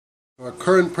Our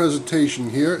current presentation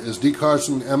here is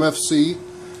DCarson MFC,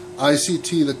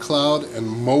 ICT, the Cloud, and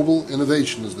Mobile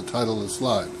Innovation is the title of the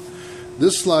slide.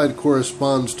 This slide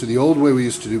corresponds to the old way we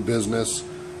used to do business,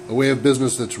 a way of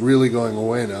business that's really going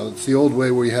away now. It's the old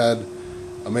way where you had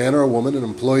a man or a woman, an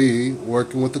employee,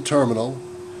 working with the terminal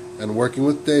and working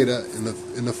with data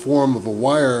in the form of a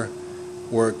wire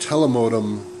or a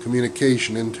telemodem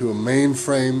communication into a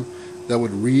mainframe that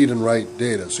would read and write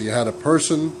data. So you had a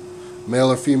person,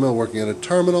 male or female, working at a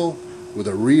terminal with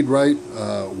a read-write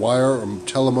wire or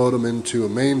telemodem into a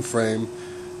mainframe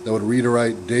that would read or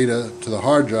write data to the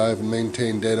hard drive and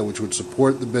maintain data which would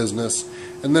support the business,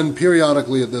 and then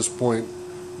periodically at this point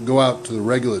go out to the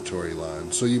regulatory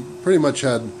line. So you pretty much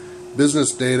had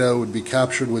business data would be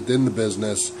captured within the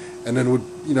business and then would,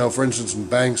 for instance in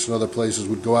banks and other places,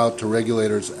 would go out to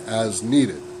regulators as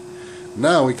needed.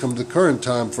 Now we come to the current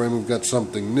time frame, we've got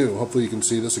something new. Hopefully you can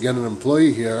see this. Again, an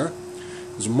employee here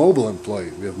is a mobile employee.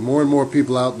 We have more and more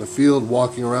people out in the field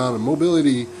walking around, and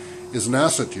mobility is an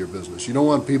asset to your business. You don't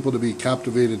want people to be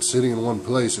captivated sitting in one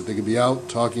place. If they could be out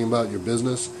talking about your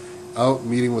business, out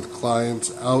meeting with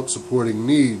clients, out supporting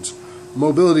needs,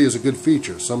 mobility is a good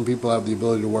feature. Some people have the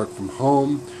ability to work from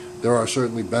home. There are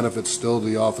certainly benefits still to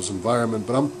the office environment,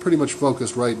 but I'm pretty much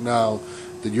focused right now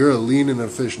that you're a lean and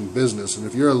efficient business. And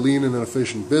if you're a lean and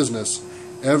efficient business,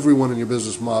 everyone in your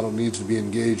business model needs to be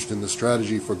engaged in the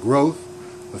strategy for growth,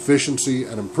 efficiency,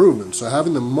 and improvement. So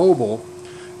having them mobile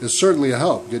is certainly a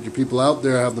help. Get your people out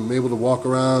there, have them able to walk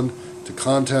around, to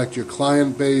contact your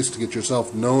client base, to get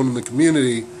yourself known in the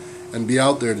community, and be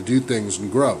out there to do things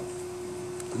and grow.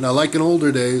 Now, like in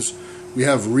older days, we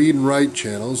have read and write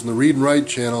channels, and the read and write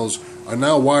channels are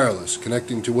now wireless,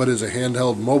 connecting to what is a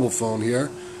handheld mobile phone here,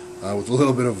 with a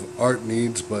little bit of art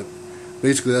needs, but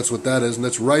basically that's what that is, and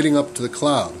that's writing up to the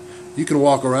cloud. You can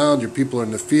walk around, your people are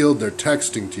in the field, they're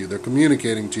texting to you, they're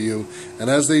communicating to you, and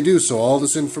as they do so, all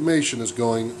this information is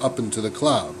going up into the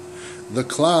cloud. The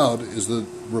cloud is the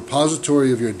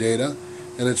repository of your data,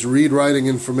 and it's read-writing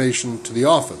information to the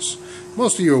office.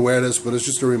 Most of you are aware of this, but it's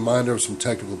just a reminder of some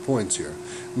technical points here.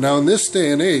 Now, in this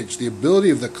day and age, the ability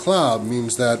of the cloud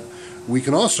means that we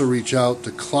can also reach out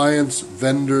to clients,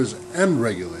 vendors, and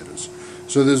regulators.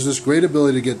 So there's this great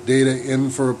ability to get data in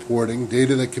for reporting,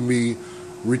 data that can be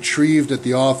retrieved at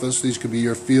the office. These could be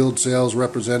your field sales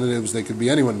representatives, they could be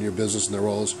anyone in your business in their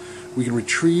roles. We can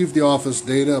retrieve the office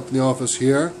data up in the office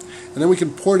here, and then we can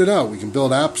port it out. We can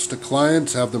build apps to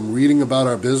clients, have them reading about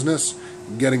our business,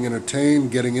 getting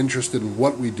entertained, getting interested in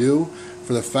what we do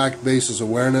for the fact basis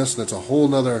awareness. That's a whole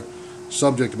nother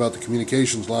subject about the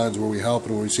communications lines where we help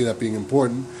and where we see that being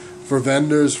important. For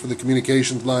vendors, for the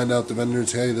communications line out to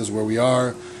vendors, hey, this is where we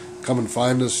are, come and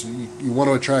find us. You want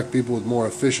to attract people with more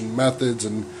efficient methods,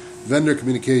 and vendor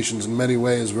communications in many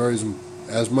ways is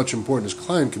as much important as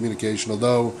client communication,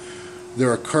 although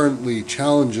there are currently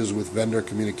challenges with vendor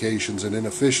communications and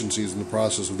inefficiencies in the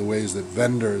process of the ways that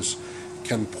vendors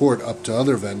can port up to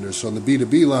other vendors. So on the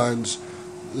B2B lines,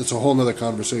 that's a whole other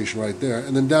conversation right there.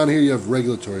 And then down here you have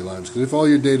regulatory lines, because if all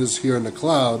your data is here in the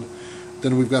cloud,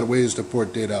 then we've got ways to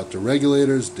port data out to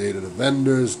regulators, data to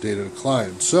vendors, data to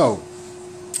clients. So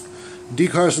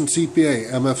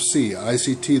DCarsonCPA MFC,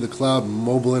 ICT, the Cloud, and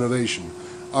Mobile Innovation.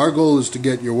 Our goal is to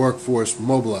get your workforce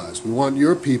mobilized. We want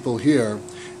your people here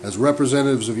as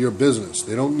representatives of your business.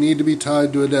 They don't need to be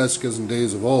tied to a desk as in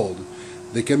days of old.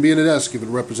 They can be in a desk if it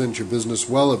represents your business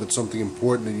well, if it's something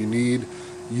important that you need.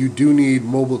 You do need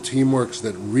mobile teamworks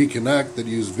that reconnect, that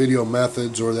use video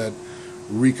methods, or that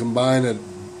recombine at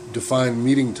defined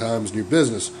meeting times in your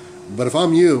business. But if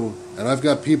I'm you, and I've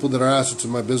got people that are assets in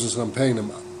my business and I'm paying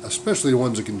them, especially the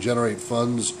ones that can generate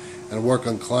funds and work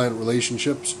on client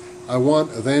relationships, I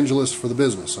want evangelists for the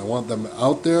business. I want them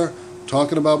out there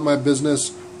talking about my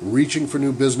business, reaching for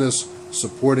new business,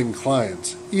 supporting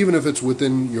clients. Even if it's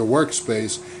within your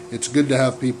workspace, it's good to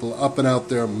have people up and out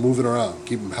there moving around.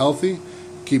 Keep them healthy,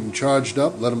 keep them charged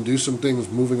up, let them do some things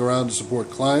moving around to support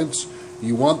clients.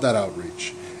 You want that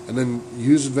outreach. And then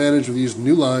use advantage of these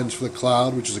new lines for the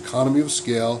cloud, which is economy of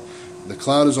scale. The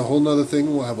cloud is a whole other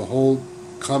thing. We'll have a whole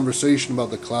conversation about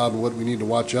the cloud and what we need to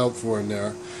watch out for in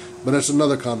there, but that's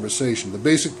another conversation. The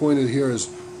basic point here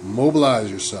is mobilize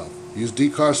yourself. Use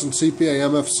DCarsonCPA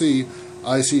MFC,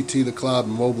 ICT, the Cloud,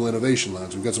 and Mobile Innovation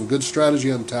lines. We've got some good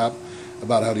strategy on tap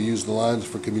about how to use the lines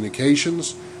for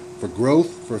communications, for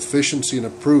growth, for efficiency, and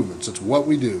improvements. It's what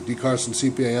we do.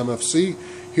 DCarsonCPA MFC,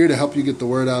 here to help you get the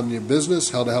word out in your business,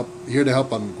 here to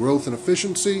help on growth and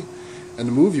efficiency, and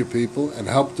to move your people and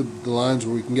help the lines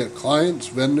where we can get clients,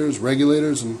 vendors,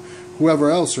 regulators, and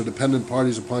whoever else are dependent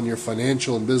parties upon your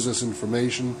financial and business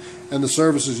information and the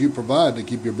services you provide to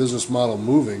keep your business model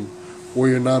moving or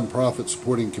your nonprofit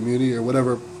supporting community or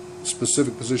whatever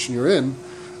specific position you're in,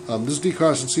 this is D.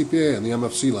 Carson CPA and the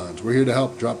MFC lines. We're here to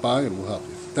help. Drop by and we'll help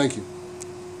you. Thank you.